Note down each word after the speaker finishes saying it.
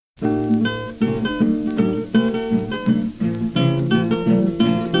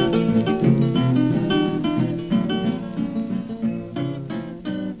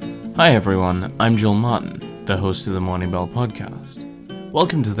Hi everyone, I'm Joel Martin, the host of the Morning Bell podcast.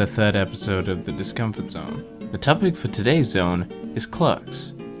 Welcome to the third episode of the Discomfort Zone. The topic for today's zone is Clerks,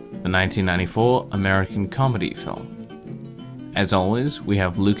 the 1994 American comedy film. As always, we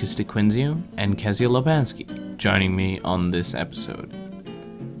have Lucas DeQuinzio and Kezia Lobansky joining me on this episode.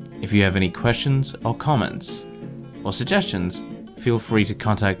 If you have any questions or comments or suggestions, feel free to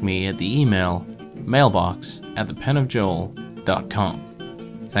contact me at the email mailbox@thepenofjoel.com.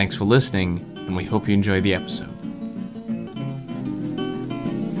 Thanks for listening, and we hope you enjoy the episode.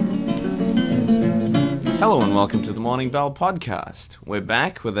 Hello and welcome to the Morning Bell podcast. We're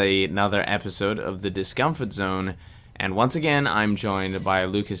back with another episode of the Discomfort Zone, and once again I'm joined by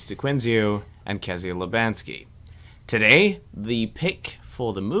Lucas DeQuinzio and Kezia Lobansky. Today, the pick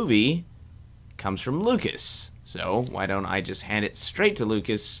for the movie comes from Lucas, so why don't I just hand it straight to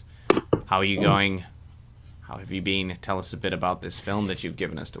Lucas. How are you going? How have you been? Tell us a bit about this film that you've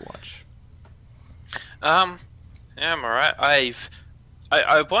given us to watch. Yeah, I'm alright. I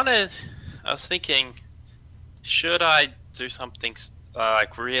was thinking, should I do something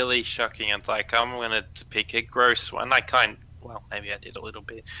like really shocking and like I'm gonna pick a gross one? Maybe I did a little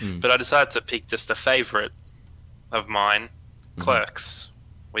bit, but I decided to pick just a favorite of mine, Clerks,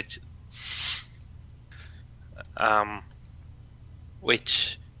 which I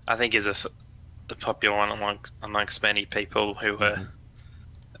think is a popular one amongst many people who are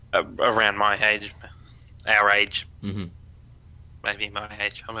around my age, our age, maybe my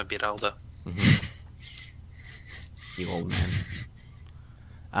age. I'm a bit older. You old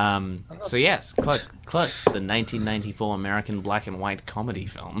man. So yes, Clerks, the 1994 American black and white comedy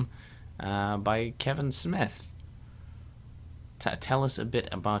film by Kevin Smith. Tell us a bit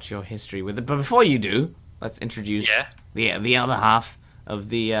about your history with it. But before you do, let's introduce the other half of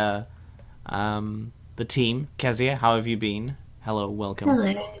the team. Kezia, how have you been? Hello, welcome.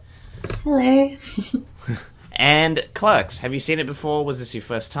 Hello. And Clerks, have you seen it before? Was this your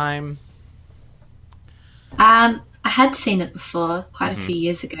first time? I had seen it before, quite a few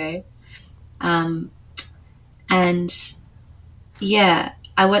years ago. And yeah,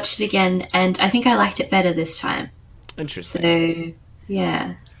 I watched it again, and I think I liked it better this time. Interesting. So,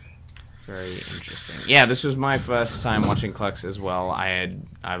 yeah. Very interesting. Yeah, this was my first time watching Clerks as well. I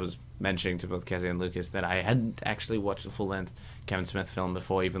was mentioning to both Kezia and Lucas that I hadn't actually watched a full-length Kevin Smith film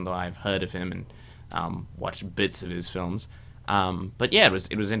before, even though I've heard of him and watched bits of his films. But yeah, it was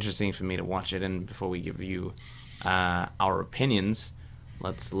interesting for me to watch it. And before we give you our opinions,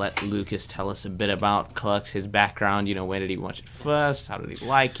 let's let Lucas tell us a bit about Clerks, his background. You know, where did he watch it first? How did he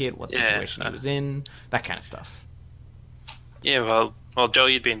like it? What situation he was in? That kind of stuff. Yeah, well, Joel,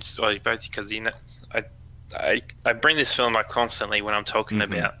 you'd been both because I bring this film up constantly when I'm talking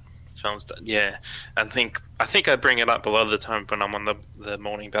about films. I think I bring it up a lot of the time when I'm on the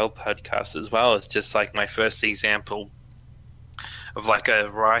Morning Bell podcast as well. It's just like my first example of like a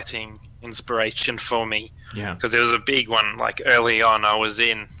writing inspiration for me. Yeah. Because there was a big one like early on. I was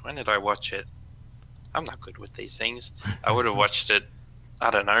in. When did I watch it? I'm not good with these things. I would have watched it. I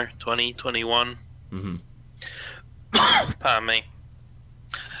don't know, 2021. Pardon me.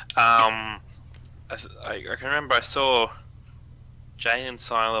 I can remember I saw Jay and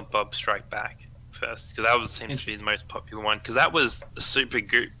Silent Bob Strike Back first, because that seems to be the most popular one, because that was a super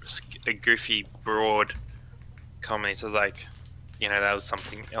goofy, broad comedy. So like, you know, that was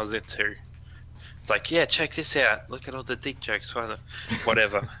something I was into. It's like, yeah, check this out. Look at all the dick jokes,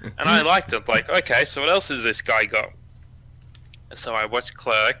 whatever. And I liked it. Like, okay, so what else has this guy got? And so I watched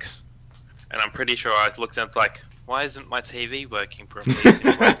Clerks, and I'm pretty sure I looked at like, why isn't my TV working properly? It's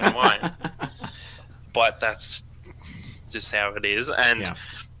in black and white. But that's just how it is, and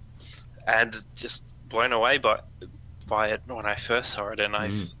just blown away by it when I first saw it, and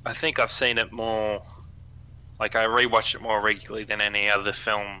I think I've seen it more. Like I rewatched it more regularly than any other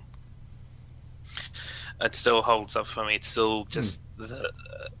film. It still holds up for me. It's still just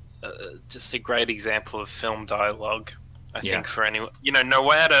just a great example of film dialogue. I think for anyone, you know, no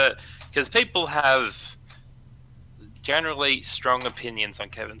matter, because people have generally strong opinions on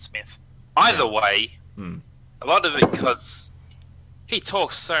Kevin Smith. Either way, a lot of it because he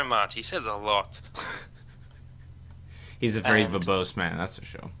talks so much. He says a lot. He's a very verbose man, that's for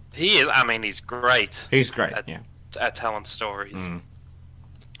sure. He is. I mean, he's great. He's great. At telling stories.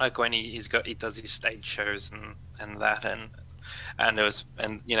 Like when he does his stage shows and it was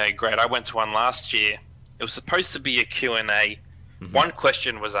great. I went to one last year. It was supposed to be a Q&A. One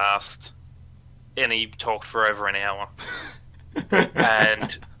question was asked, and he talked for over an hour,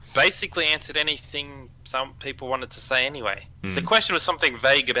 and basically answered anything some people wanted to say anyway. The question was something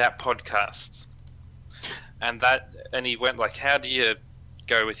vague about podcasts, and he went like, how do you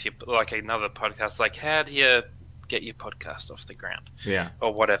go with your like another podcast, like how do you get your podcast off the ground? Yeah.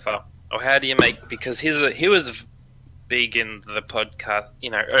 Or whatever. Or how do you make, because he was big in the podcast,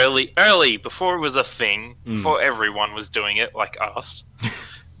 early before it was a thing, before everyone was doing it like us.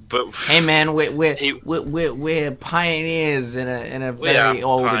 But hey man, we're pioneers in a very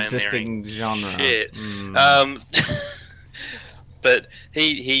old existing genre. Shit. But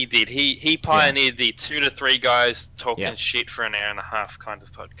he pioneered the 2 to 3 guys talking shit for an hour and a half kind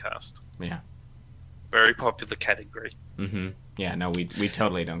of podcast. Yeah. Very popular category. Mm-hmm. Yeah, no, we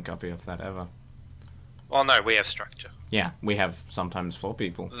totally don't copy off that ever. Well, no, we have structure. Yeah, we have sometimes 4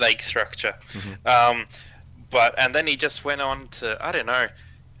 people. Vague structure. Mm-hmm. And then he just went on to, I don't know,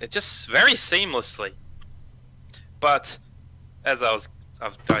 it just very seamlessly. But as I've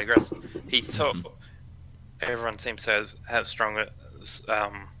digressed, he taught. Everyone seems to have stronger.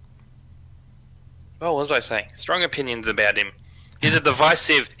 What was I saying? Strong opinions about him. He's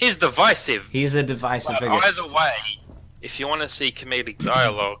divisive. He's a divisive figure. Either way, if you want to see comedic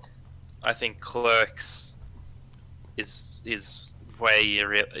dialogue, I think Clerks is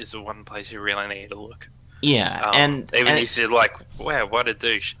one place you really need to look. Yeah, if you're like, wow, what a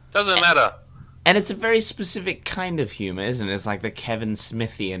douche. Doesn't matter. And it's a very specific kind of humor, isn't it? It's like the Kevin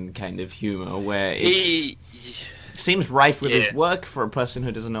Smithian kind of humor, where it seems rife with his work for a person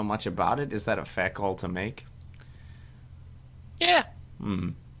who doesn't know much about it. Is that a fair call to make? Yeah.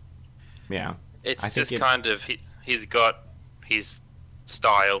 Yeah. It's just kind of, he's got his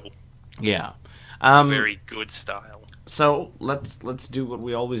style. Yeah. Very good style. So let's do what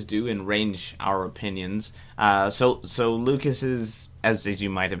we always do and range our opinions. So Lucas is, as you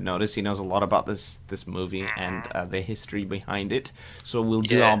might have noticed, he knows a lot about this movie and the history behind it. So we'll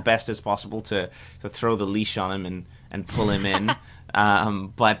do our best as possible to throw the leash on him and pull him in.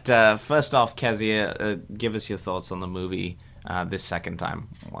 But first off, Kezia, give us your thoughts on the movie this second time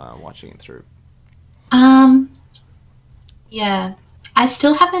watching it through. Yeah. I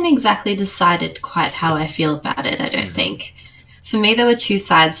still haven't exactly decided quite how I feel about it, I don't think. For me, there were 2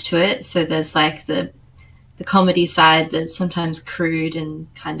 sides to it. So there's like the comedy side that's sometimes crude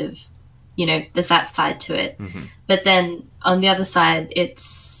and kind of, there's that side to it. But then on the other side,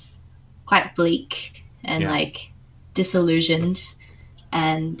 it's quite bleak and like disillusioned.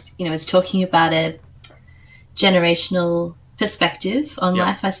 And, it's talking about a generational perspective on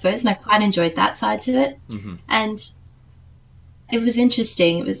life, I suppose. And I quite enjoyed that side to it. And it was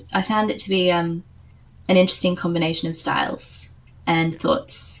interesting. I found it to be an interesting combination of styles and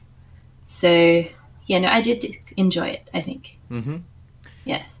thoughts. So, I did enjoy it, I think.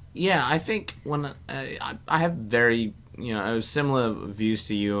 Yes. Yeah, I think when I have very, similar views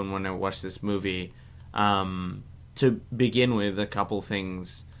to you, and when I watched this movie, to begin with, a couple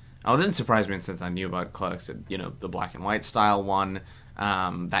things. Oh, it didn't surprise me since I knew about Clerks, the black and white style one,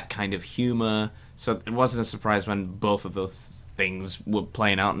 that kind of humor. So it wasn't a surprise when both of those things were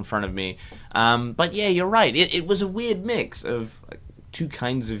playing out in front of me. But yeah, you're right. It was a weird mix of 2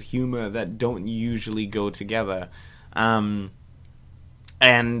 kinds of humor that don't usually go together. And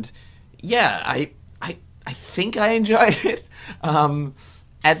yeah, I think I enjoyed it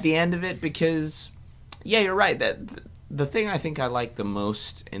at the end of it because, yeah, you're right. That the thing I think I like the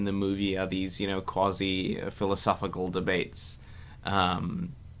most in the movie are these, quasi-philosophical debates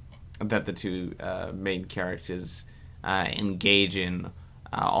that the 2 main characters engage in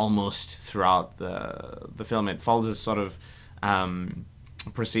almost throughout the film. It follows this sort of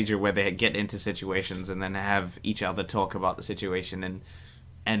procedure where they get into situations and then have each other talk about the situation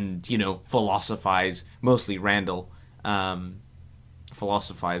and philosophize, mostly Randall,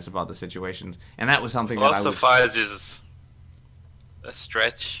 philosophize about the situations. And that was something philosophize is a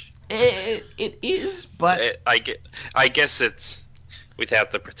stretch. It is, but I guess it's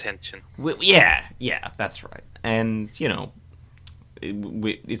without the pretension. Yeah, that's right. And,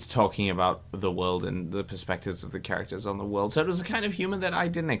 it's talking about the world and the perspectives of the characters on the world. So it was a kind of humor that I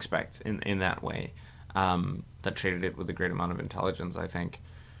didn't expect in that way, that treated it with a great amount of intelligence, I think,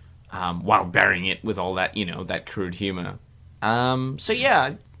 while bearing it with all that, that crude humor. So,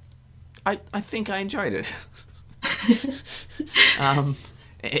 yeah, I think I enjoyed it.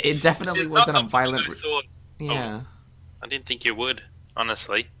 It definitely wasn't a violent... Yeah. I didn't think you would,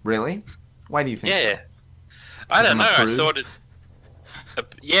 honestly. Really? Why do you think so? I don't know. I thought it...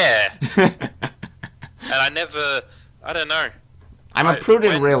 yeah. And I don't know. I'm a prude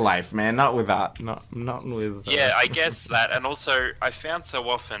in real life, man. Not with that. Not with... Yeah, I guess that. And also, I found so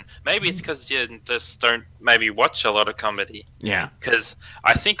often... Maybe it's because you just don't maybe watch a lot of comedy. Yeah. Because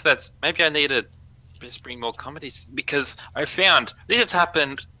I think that's... Maybe I need to just bring more comedies. Because I found... This has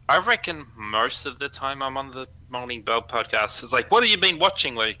happened... I reckon most of the time I'm on the Morning Bell podcast. It's like, what have you been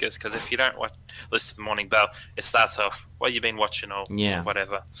watching, Lucas? Because if you don't listen to the Morning Bell, it starts off, what have you been watching or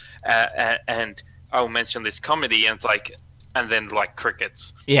whatever. And I'll mention this comedy, and it's like, and then like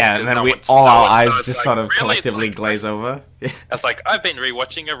crickets. Yeah, and then our eyes just like, sort of collectively glaze over. It's like, I've been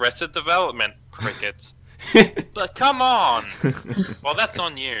rewatching Arrested Development. Crickets. But come on. Well, that's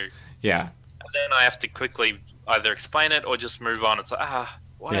on you. Yeah. And then I have to quickly either explain it or just move on. It's like,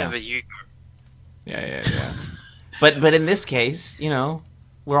 whatever you go. Yeah. But in this case,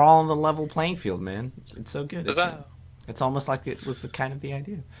 we're all on the level playing field, man. It's so good. It's almost like it was the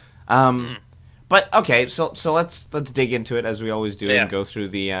idea. But okay, so let's dig into it as we always do and go through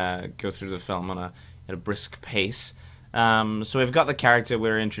the film at a brisk pace. So we've got the character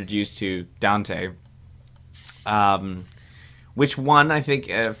we're introduced to, Dante. Which one, I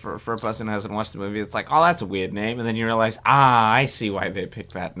think, for a person who hasn't watched the movie, it's like, oh, that's a weird name, and then you realize, I see why they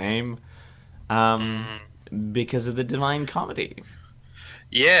picked that name, because of the Divine Comedy.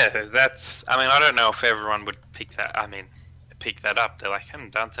 Yeah, that's. I mean, I don't know if everyone would pick that. I mean, pick that up. They're like,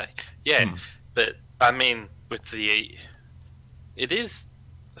 Dante. Yeah, but I mean, it is,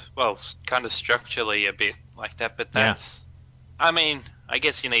 well, kind of structurally a bit like that. But that's. Yeah. I mean, I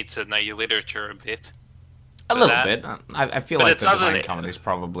guess you need to know your literature a bit. A little bit. I feel like the Divine Comedy is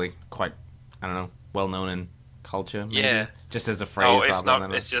probably quite, I don't know, well known in culture. Maybe. Yeah. Just as a phrase rather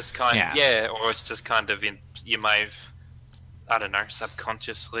than. It's just kind of or it's just kind of you may have, I don't know,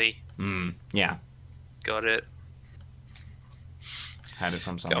 subconsciously. Yeah. Got it. Had it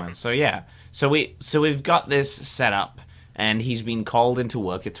from somewhere. So yeah. So we've got this set up, and he's been called into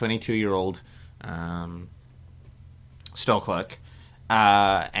work. A 22-year-old store clerk.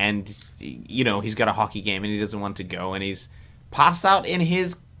 And he's got a hockey game and he doesn't want to go, and he's passed out in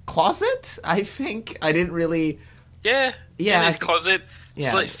his closet, I think. I didn't really... Yeah, in his closet.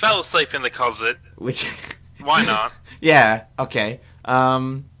 Yeah. Fell asleep in the closet. Which... Why not? Yeah, okay.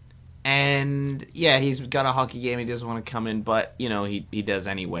 And, he's got a hockey game, he doesn't want to come in, but, he does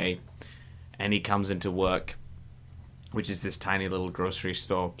anyway. And he comes into work, which is this tiny little grocery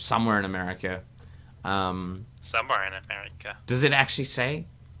store somewhere in America. Somewhere in America. Does it actually say?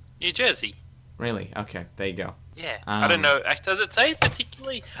 New Jersey. Really? Okay, there you go. Yeah. I don't know. Does it say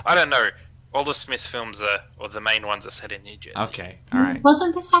particularly? I don't know. All the Smith films or the main ones are set in New Jersey. Okay, all right.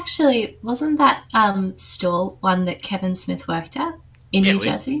 Wasn't that store one that Kevin Smith worked at in New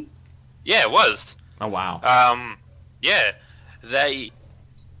Jersey? Yeah, it was. Oh, wow. Yeah. Can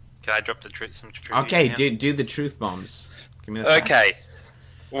I drop some truth? Okay, do the truth bombs. Give me the facts. Okay.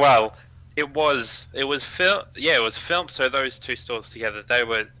 Well... It was filmed. So those two stores together, they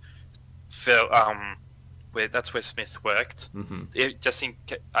were that's where Smith worked. Mm-hmm.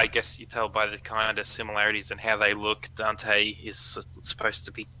 I guess you tell by the kind of similarities and how they look. Dante is supposed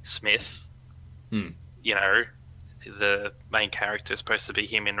to be Smith. The main character is supposed to be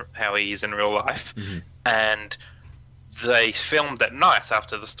him in how he is in real life, and they filmed at night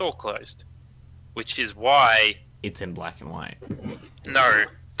after the store closed, which is why it's in black and white. No.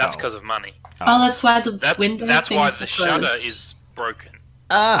 That's because of money. Oh, that's why the window. That's why the shutter is broken.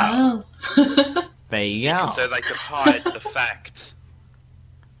 Oh. There you go. So they could hide the fact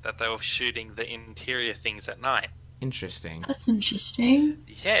that they were shooting the interior things at night. Interesting. That's interesting.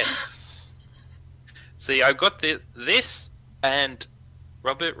 Yes. See, I got this, and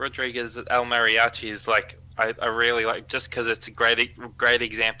Robert Rodriguez El Mariachi is like I really like, just because it's great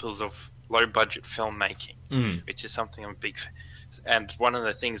examples of low budget filmmaking, which is something I'm a big fan. And one of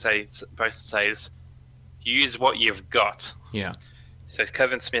the things they both say is, use what you've got. Yeah. So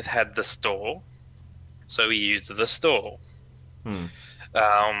Kevin Smith had the store, so he used the store. And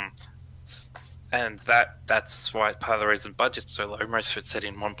that's why part of the reason budget's so low. Most of it's set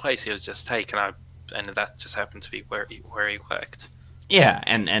in one place. He was just taken up, and that just happened to be where he worked. Yeah,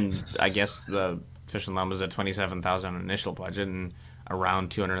 and I guess the official numbers are $27,000 initial budget and around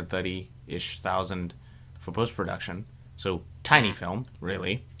 $230,000 for post production. So tiny film,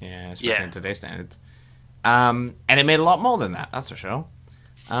 really, especially in today's standards. And it made a lot more than that, that's for sure.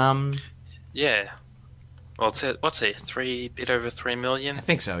 Yeah. Well, what's it? Bit over 3 million? I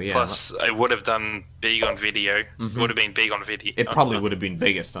think so, yeah. Plus, it would have done big on video. It would have been big on video. It probably would have been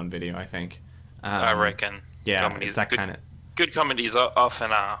biggest on video, I think. I reckon. Yeah, comedies, it's that kind of... Good comedies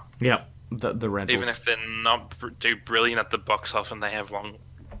often are. Yeah, the rentals. Even if they're not do brilliant at the box office, they have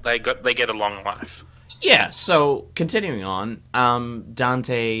they get a long life. Yeah, so continuing on,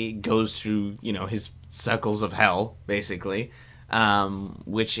 Dante goes through, his circles of hell, basically,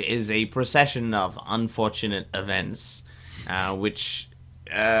 which is a procession of unfortunate events, which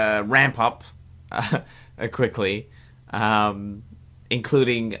ramp up quickly,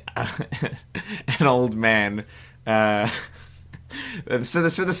 including an old man. So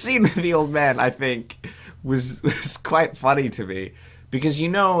the scene with the old man, I think, was quite funny to me, because you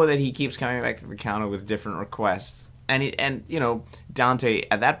know that he keeps coming back to the counter with different requests, and you know, Dante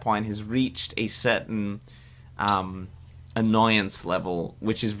at that point has reached a certain annoyance level,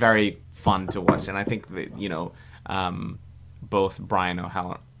 which is very fun to watch. And I think that, you know, both Brian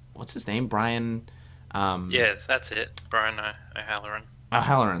O'Halloran, what's his name, Brian? Yeah, that's it, Brian O'Halloran.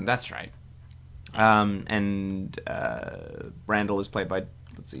 O'Halloran, that's right. And Randall is played by,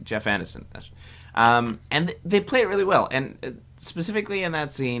 let's see, Jeff Anderson. And they play it really well. And specifically in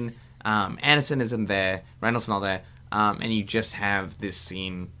that scene, Anderson isn't there, Randall's not there, and you just have this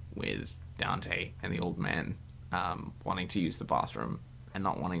scene with Dante and the old man wanting to use the bathroom and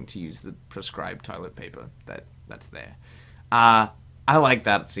not wanting to use the prescribed toilet paper that's there. I like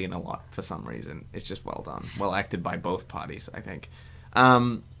that scene a lot for some reason. It's just well done. Well acted by both parties, I think.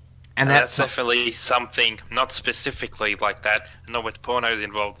 And that's definitely something, not specifically like that, not with pornos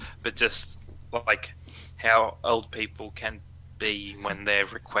involved, but just like how old people can be when they're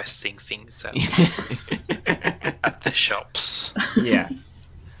requesting things at the shops. Yeah.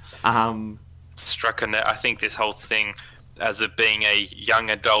 Struck a nerve. I think this whole thing, as it being a young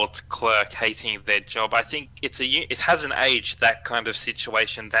adult clerk hating their job, I think it hasn't aged, that kind of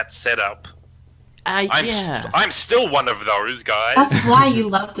situation, that setup. Yeah. I'm still one of those guys. That's why you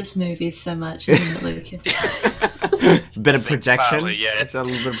love this movie so much, isn't it, Lucas? Bit of projection? Partly, yeah. Is that a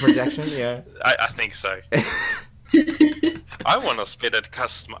little bit of projection? Yeah. I think so. I want to spit at a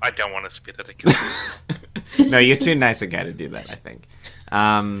customer. I don't want to spit at a customer. No, you're too nice a guy to do that, I think.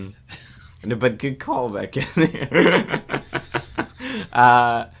 No, but good call there, Kezia.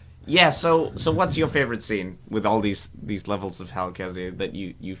 Yeah, so what's your favorite scene with all these levels of hell, Kezia, that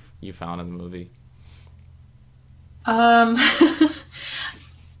you found in the movie? I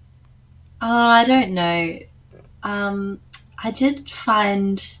don't know. I did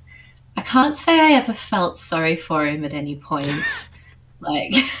find, I can't say I ever felt sorry for him at any point.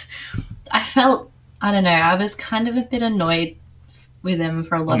 Like, I felt, I don't know, I was kind of a bit annoyed with him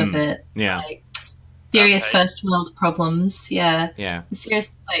for a lot of it. Yeah. Like, serious first world problems, yeah. Yeah.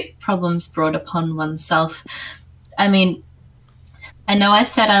 Serious, like, problems brought upon oneself. I mean, I know I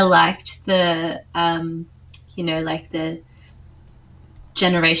said I liked the, you know, like the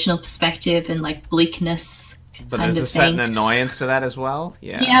generational perspective and like bleakness. But there's a certain annoyance to that as well.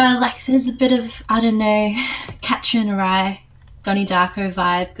 Yeah. Yeah, like there's a bit of, I don't know, Catcher in a Rye, Donnie Darko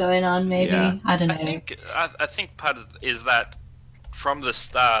vibe going on. Maybe. Yeah. I don't know. I think part of it is that from the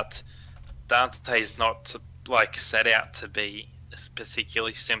start, Dante's not like set out to be a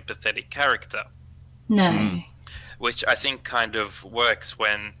particularly sympathetic character. No. Which I think kind of works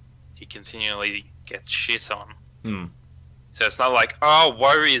when he continually gets shit on. So it's not like, oh,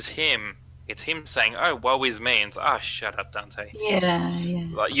 woe is him. It's him saying, oh, woe is me. And it's, shut up, Dante. Yeah.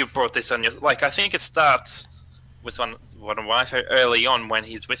 Like, you brought this on your... Like, I think it starts with one of my early on when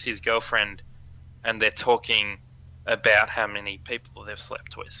he's with his girlfriend and they're talking about how many people they've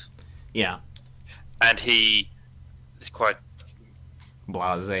slept with. Yeah. And he is quite...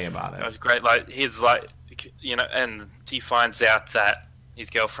 blasé about it. It was great. Like, he's like, you know, and he finds out that his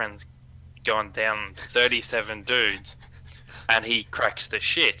girlfriend's gone down 37 dudes and he cracks the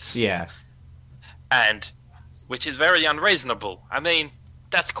shits. Yeah. And, which is very unreasonable. I mean,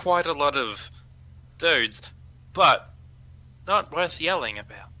 that's quite a lot of dudes, but not worth yelling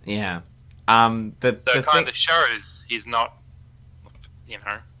about. Yeah. So it kind of shows he's not, you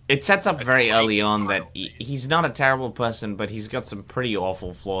know. It sets up very early on that he's not a terrible person, but he's got some pretty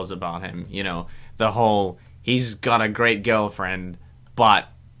awful flaws about him. You know, the whole, he's got a great girlfriend, but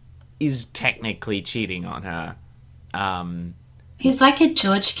is technically cheating on her. He's like a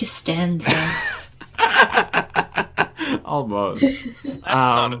George Costanza. Almost. That's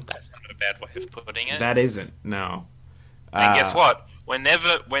not a bad way of putting it. That isn't, no. And guess what? We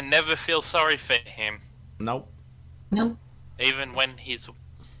never feel sorry for him. Nope. Even when his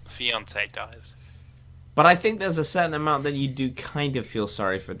fiance dies. But I think there's a certain amount that you do kind of feel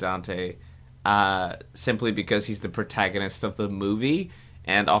sorry for Dante, simply because he's the protagonist of the movie.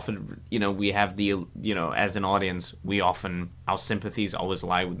 And often, you know, we have the, you know, as an audience, our sympathies always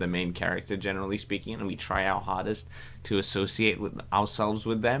lie with the main character, generally speaking, and we try our hardest to associate with ourselves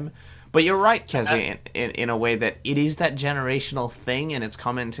with them. But you're right, Kezia, in a way that it is that generational thing, and it's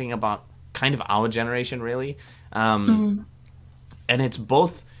commenting about kind of our generation, really. And it's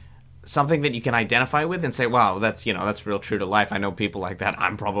both something that you can identify with and say, wow, that's real true to life. I know people like that.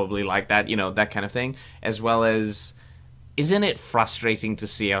 I'm probably like that, you know, that kind of thing, as well as isn't it frustrating to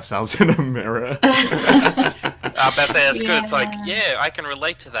see ourselves in a mirror? I bet that's good. It's like, yeah, I can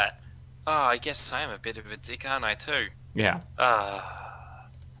relate to that. Oh, I guess I am a bit of a dick, aren't I, too? Yeah.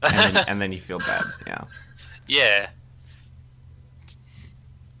 And then you feel bad, yeah. Yeah.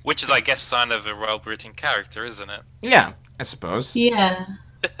 Which is, I guess, sign of a well-written character, isn't it? Yeah, I suppose. Yeah.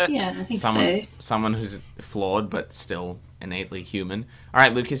 Yeah, I think so. Someone who's flawed but still innately human. All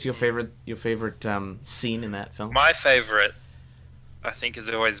right, Lucas, your favorite scene in that film? My favorite, I think, has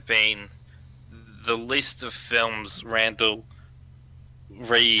always been the list of films Randall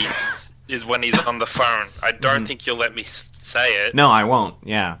reads is when he's on the phone. I don't think you'll let me say it. No, I won't.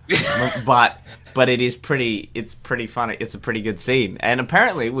 Yeah, but it is pretty. It's pretty funny. It's a pretty good scene, and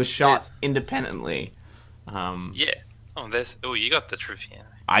apparently it was shot independently. Yeah. Oh, you got the trivia.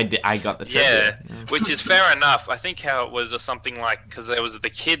 I got the trivia. Yeah, which is fair enough. I think how it was something like because there was the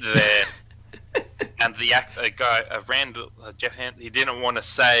kid there, and the guy, Randall, Jeff, he didn't want to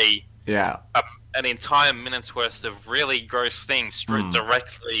say an entire minute's worth of really gross things straight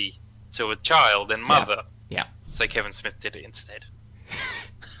directly to a child and mother. Yeah. So Kevin Smith did it instead.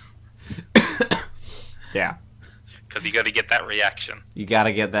 Yeah. Because you got to get that reaction. You got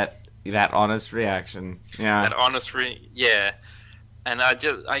to get that honest reaction. Yeah. That honest yeah. And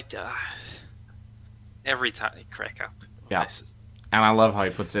every time I crack up. Yeah. And I love how he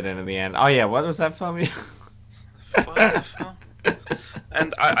puts it in at the end. Oh yeah, what was that from? What was that from?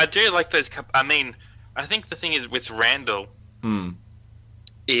 And I do like those. I mean, I think the thing is with Randall,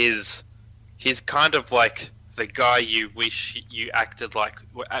 is he's kind of like the guy you wish you acted like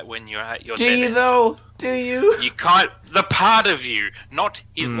when you're at your. Do you though? Do you? You can't. The part of you, not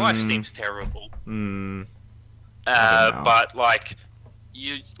his life, seems terrible. But like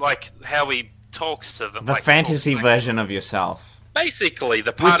you like how he talks to them. The like, fantasy version of yourself. Basically,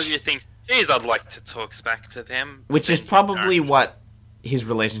 the part of you thinks, geez, I'd like to talk back to them. Which is probably what his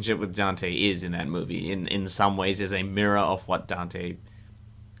relationship with Dante is in that movie. In some ways, is a mirror of what Dante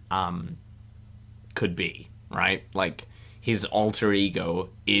could be, right? Like, his alter ego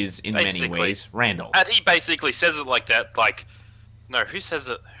is, in many ways, Randall. And he basically says it like that, like, no, who says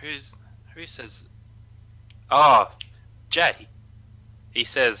it? Who says... Oh, Jay. He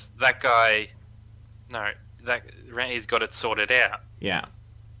says, that guy... No, he's got it sorted out. Yeah.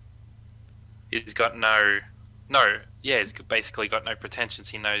 He's got he's basically got no pretensions.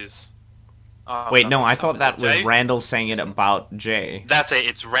 He knows... Oh, wait, no, I thought that was Randall saying it about Jay. That's it,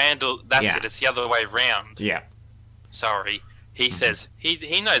 it's Randall, that's it, it's the other way around. Yeah. Sorry. He says,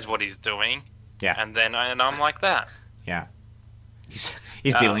 he knows what he's doing. Yeah. And I'm like that. Yeah.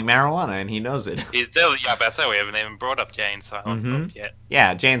 He's dealing marijuana, and he knows it. He's dealing, but we haven't even brought up Jay and Silent Bob yet.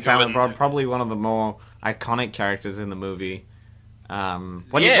 Yeah, Jay and Silent Bob, probably one of the more iconic characters in the movie.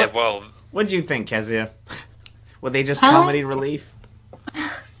 What did you think, Kezia? Were they just comedy relief?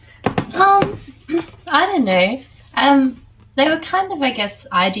 I don't know. They were kind of, I guess,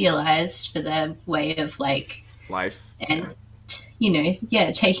 idealized for their way of, like... life. And,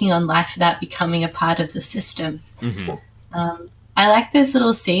 taking on life without becoming a part of the system. Mm-hmm. I like those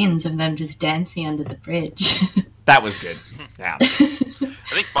little scenes of them just dancing under the bridge. That was good. Yeah. I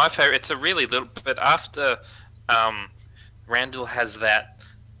think my favorite, it's a really little... But after Randall has that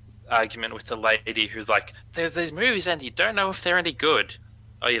argument with the lady who's like, there's these movies and you don't know if they're any good.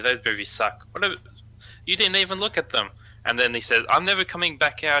 Oh yeah, those movies suck. You didn't even look at them. And then he says, I'm never coming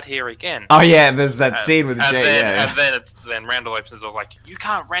back out here again. Oh yeah, there's that scene with Jay. And then Randall opens his door like, you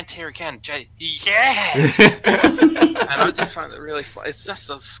can't rent here again, Jay. Yeah! And I just find it really fun. It's just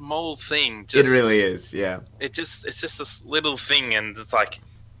a small thing. It really is, yeah. It's just this little thing, and it's like,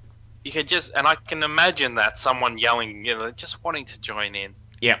 you can and I can imagine that someone yelling, just wanting to join in.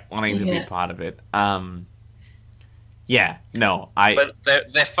 Yeah, wanting to be part of it. But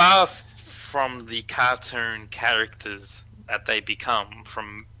they're far from the cartoon characters that they become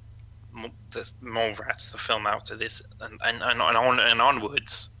from Mallrats, the film after this, and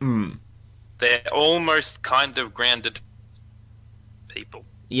onwards. They're almost kind of grounded people.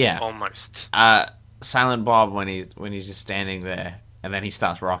 Yeah, almost. Silent Bob when he's just standing there and then he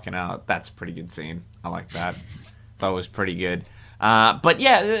starts rocking out. That's a pretty good scene. I like that. That was pretty good. But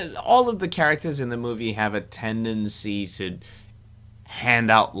yeah, all of the characters in the movie have a tendency to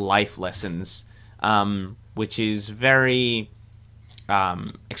hand out life lessons, which is very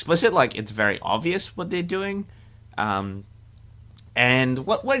explicit. Like, it's very obvious what they're doing. And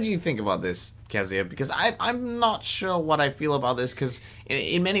what did you think about this, Kezia? Because I'm not sure what I feel about this, because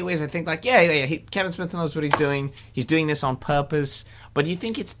in many ways I think, like, Kevin Smith knows what he's doing. He's doing this on purpose. But do you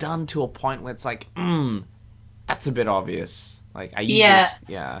think it's done to a point where it's like, that's a bit obvious? Like, are you Yeah. just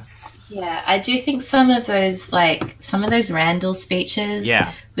yeah. Yeah, I do think some of those Randall speeches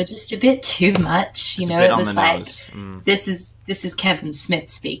Yeah. were just a bit too much. It's a You know, bit it on was the like nose. this is Kevin Smith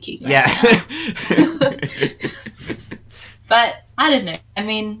speaking right Yeah. now. But I don't know. I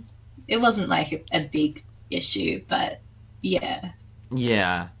mean, it wasn't like a big issue, but yeah.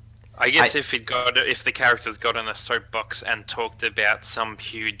 Yeah. I guess if the characters got in a soapbox and talked about some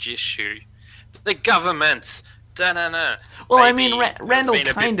huge issue, the government, da-na-na. Well, I maybe mean, it would've Randall been a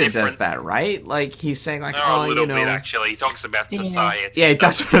bit kind of does different. that, right? Like, he's saying, like, No, oh, a little you know... bit actually. He talks about Yeah. society. Yeah, it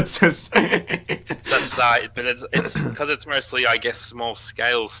does what it says. Society, but it's because it's mostly, I guess, small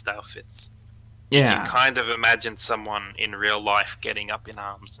scale stuff. It's you Yeah. kind of imagine someone in real life getting up in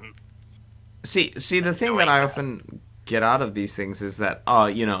arms and See, the thing that I often get out of these things is that,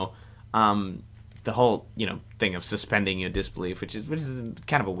 the whole, thing of suspending your disbelief, which is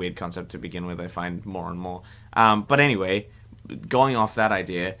kind of a weird concept to begin with, I find more and more. But anyway, going off that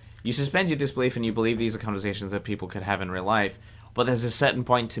idea, you suspend your disbelief and you believe these are conversations that people could have in real life, but there's a certain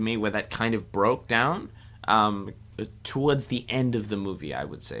point to me where that kind of broke down towards the end of the movie, I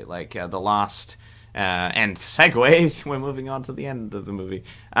would say. Like, the last... and segue, we're moving on to the end of the movie,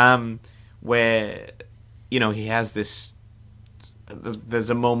 where, he has this... There's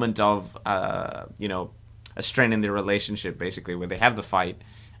a moment of, a strain in their relationship, basically, where they have the fight,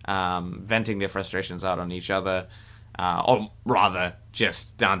 venting their frustrations out on each other, or rather,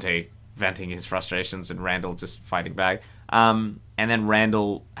 just Dante venting his frustrations and Randall just fighting back. And then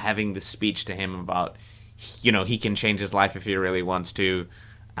Randall having this speech to him about, he can change his life if he really wants to,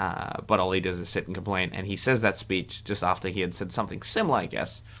 but all he does is sit and complain. And he says that speech just after he had said something similar, I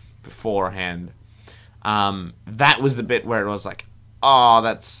guess, beforehand. That was the bit where it was like, oh,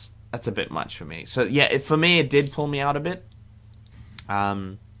 that's a bit much for me. So yeah, for me, it did pull me out a bit.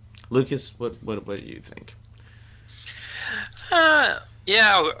 Lucas, what do you think? Yeah,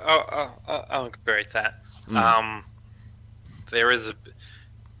 I'll agree with that. There is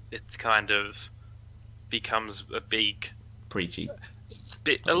it's kind of becomes a big Preachy.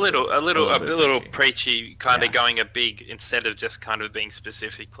 a little preachy. preachy, kind of going a big instead of just kind of being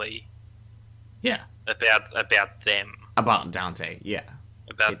specifically Yeah. about them. About Dante, yeah.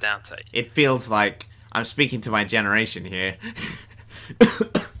 About Dante. It feels like I'm speaking to my generation here,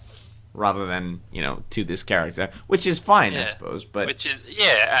 rather than, to this character, which is fine, I suppose. But which is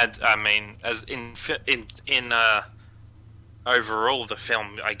and I mean, as in overall the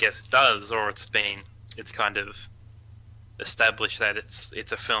film, I guess does, or it's kind of established that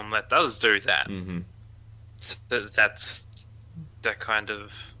it's a film that does do that. Mm-hmm. That's that kind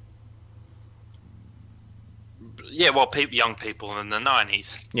of. Yeah, well, young people in the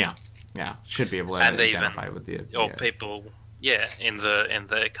 90s. Yeah, should be able to And identify even, with the... Or people, in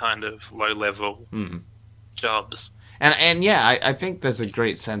the kind of low-level jobs. And yeah, I think there's a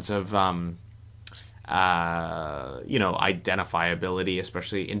great sense of, identifiability,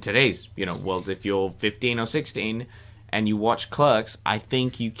 especially in today's, world. If you're 15 or 16 and you watch Clerks, I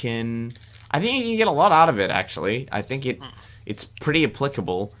think you can get a lot out of it, actually. I think it's pretty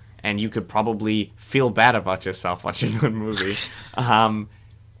applicable. And you could probably feel bad about yourself watching the movie. And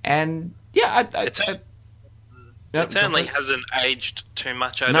yeah, it certainly hasn't aged too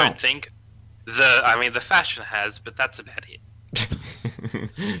much. I don't think. The fashion has, but that's about it.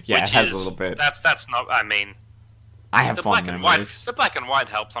 Yeah, it has a little bit. That's not. I mean, I have fond memories. The black and white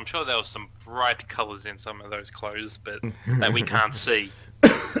helps. I'm sure there was some bright colors in some of those clothes, but that we can't see.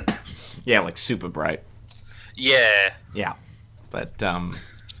 Yeah, like super bright. Yeah. Yeah, but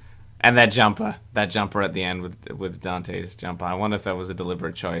and that jumper at the end with Dante's jumper. I wonder if that was a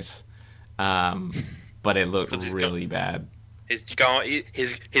deliberate choice. But it looked really bad. He's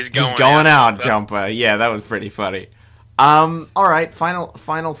going out jumper. Yeah, that was pretty funny. All right,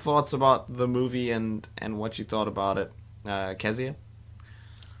 final thoughts about the movie and what you thought about it, Kezia?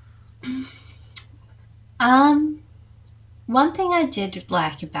 One thing I did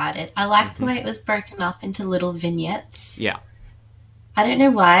like about it, I liked the way it was broken up into little vignettes. Yeah. I don't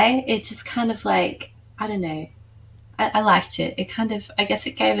know why. It just kind of like, I don't know. I liked it. It kind of, I guess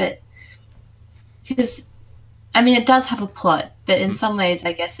it gave it, because, I mean, it does have a plot, but in some ways,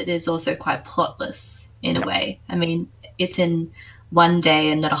 I guess it is also quite plotless in a way. I mean, it's in one day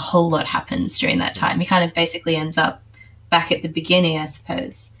and not a whole lot happens during that time. He kind of basically ends up back at the beginning, I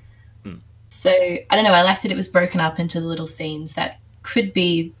suppose. So, I don't know. I liked that it was broken up into little scenes that could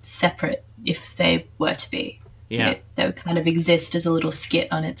be separate if they were to be. Yeah. They would kind of exist as a little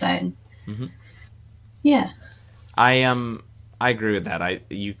skit on its own. Mm-hmm. Yeah. I agree with that.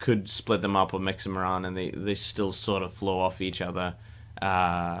 You could split them up or mix them around, and they still sort of flow off each other.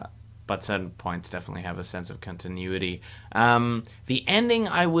 But but certain points definitely have a sense of continuity. The ending,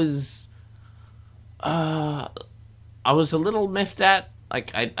 I was a little miffed at.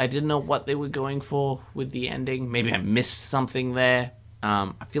 Like, I didn't know what they were going for with the ending. Maybe I missed something there.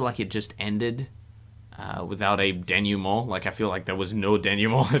 I feel like it just ended without a denouement. Like, I feel like there was no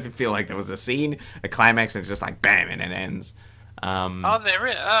denouement. I feel like there was a scene, a climax, and it's just like, bam, and it ends. There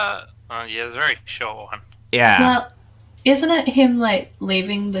is. Yeah, it's a very short one. Yeah. Well, isn't it him, like,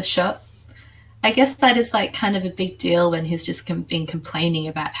 leaving the shop? I guess that is, like, kind of a big deal when he's just been complaining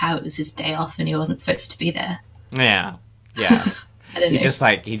about how it was his day off and he wasn't supposed to be there. Yeah. I don't know.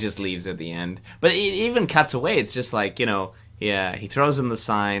 He just leaves at the end. But it even cuts away. It's just like, he throws him the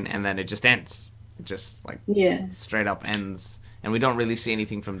sign and then it just ends. It just, like, straight up ends. And we don't really see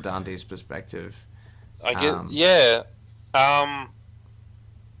anything from Dante's perspective. I get,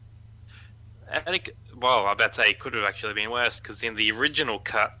 I think, well, I'm about to say it could have actually been worse, because in the original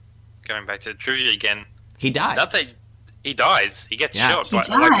cut, going back to the trivia again, he dies. He dies. He gets shot. He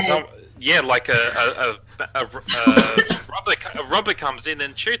Like a robber comes in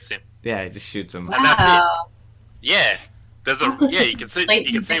and shoots him. Yeah, he just shoots him. Wow. And that's it. Yeah. You can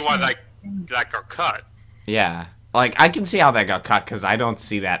see why that got cut. Yeah. Like, I can see how that got cut, because I don't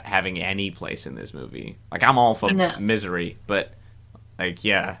see that having any place in this movie. Like, I'm all for misery, but, like,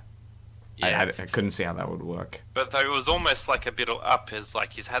 yeah. I couldn't see how that would work. But though it was almost like a bit up, is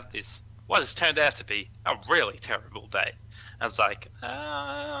like he's had this, what has turned out to be a really terrible day. And it's like,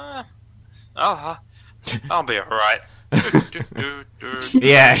 I'll be alright.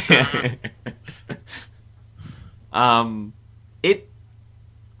 Yeah.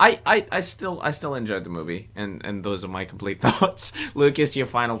 I still enjoyed the movie, and those are my complete thoughts. Lucas, your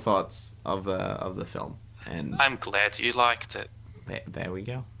final thoughts of the film. And I'm glad you liked it. There we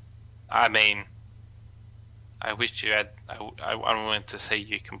go. I mean, I wish you had. I wanted to see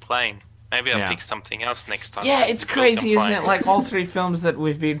you complain. Maybe I'll pick something else next time. Yeah, it's crazy, isn't it? Like, all three films that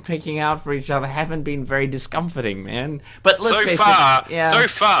we've been picking out for each other haven't been very discomforting, man. But let's face it. So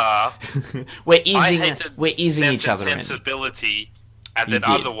far, we're easing each other in. Sensibility, and then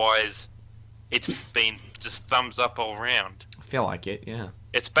otherwise, it's been just thumbs up all round. I feel like it, yeah.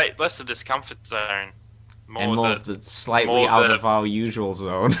 It's less the discomfort zone, more of the slightly out of our usual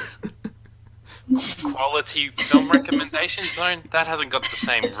zone. Quality film recommendation zone, that hasn't got the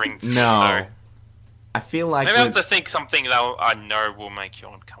same ring to it. No. I feel like maybe I have to think something that I know will make you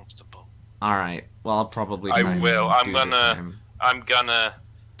uncomfortable. Alright. Well, I'll probably try. I will. I'm gonna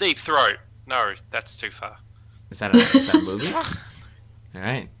Deep Throat. No, that's too far. Is that a movie?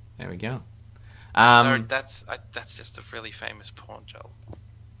 Alright. There we go. No, that's just a really famous porn, Joel.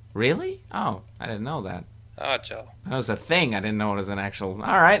 Really? Oh, I didn't know that. Oh, Joel. That was a thing. I didn't know it was an actual...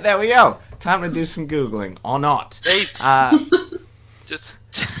 Alright, there we go. Time to do some Googling. Or not. Just...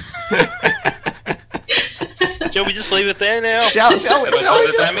 Shall we just leave it there now? Shall we?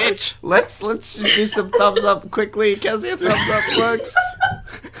 Let's do some thumbs up quickly. Kezia, thumbs up, Clerks.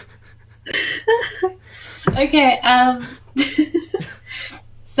 Okay,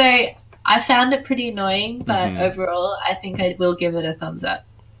 so I found it pretty annoying, but overall, I think I will give it a thumbs up.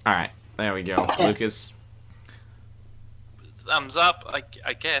 Alright, there we go. Okay. Lucas? Thumbs up,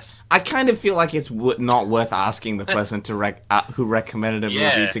 I guess. I kind of feel like it's not worth asking the person to who recommended a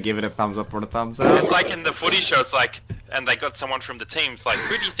movie to give it a thumbs up or a thumbs up. It's like in the footy show, it's like, and they got someone from the team, it's like,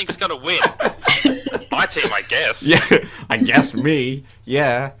 who do you think's gonna win? My team, I guess. Yeah, I guess me.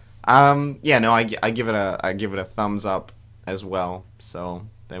 Yeah. No, I give it a thumbs up as well. So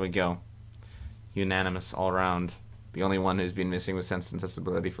there we go. Unanimous all around. The only one who's been missing was Sense and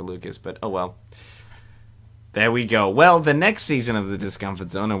Sensibility for Lucas, but oh well. There we go. Well, the next season of the Discomfort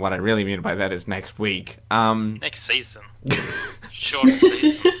Zone, and what I really mean by that is next week. Next season. Short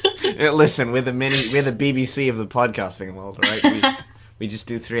seasons. Listen, we're the BBC of the podcasting world, right? We just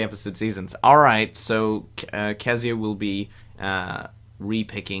do 3-episode seasons. All right, so Kezia will be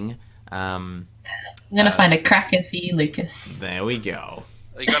repicking. I'm gonna find a cracker for you, Lucas. There we go.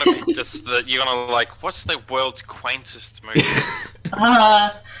 You're gonna pick you're gonna like, what's the world's quaintest movie?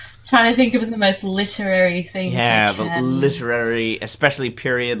 Trying to think of the most literary things. Yeah, the literary, especially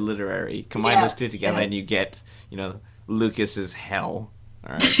period literary. Combine those two together and you get, Lucas's hell.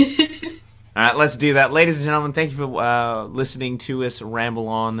 All right. All right, let's do that. Ladies and gentlemen, thank you for listening to us ramble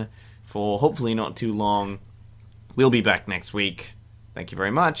on for hopefully not too long. We'll be back next week. Thank you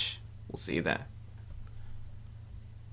very much. We'll see you there.